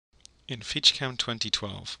In FeatureCAM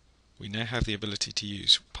 2012, we now have the ability to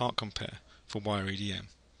use part compare for wire EDM.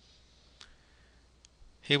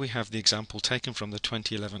 Here we have the example taken from the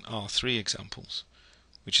 2011 R3 examples,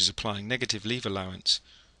 which is applying negative leave allowance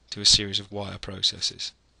to a series of wire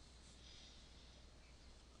processes.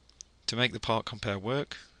 To make the part compare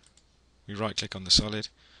work, we right click on the solid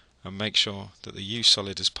and make sure that the Use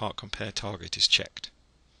Solid as Part Compare target is checked.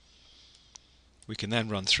 We can then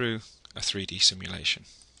run through a 3D simulation.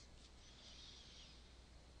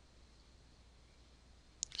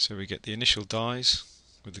 So we get the initial dies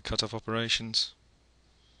with the cutoff operations,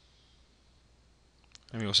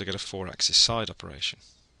 and we also get a 4-axis side operation.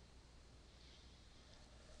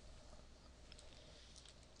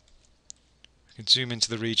 We can zoom into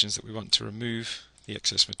the regions that we want to remove the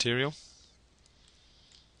excess material.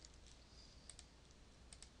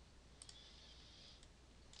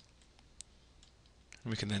 And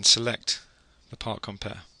we can then select the part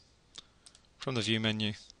compare from the view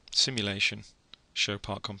menu, simulation, show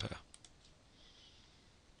part compare.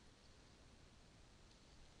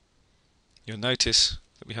 You'll notice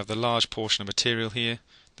that we have the large portion of material here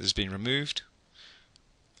that has been removed.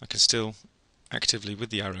 I can still actively, with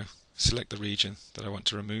the arrow, select the region that I want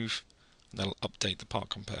to remove, and that'll update the part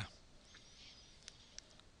compare.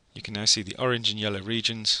 You can now see the orange and yellow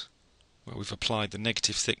regions where we've applied the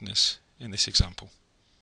negative thickness in this example.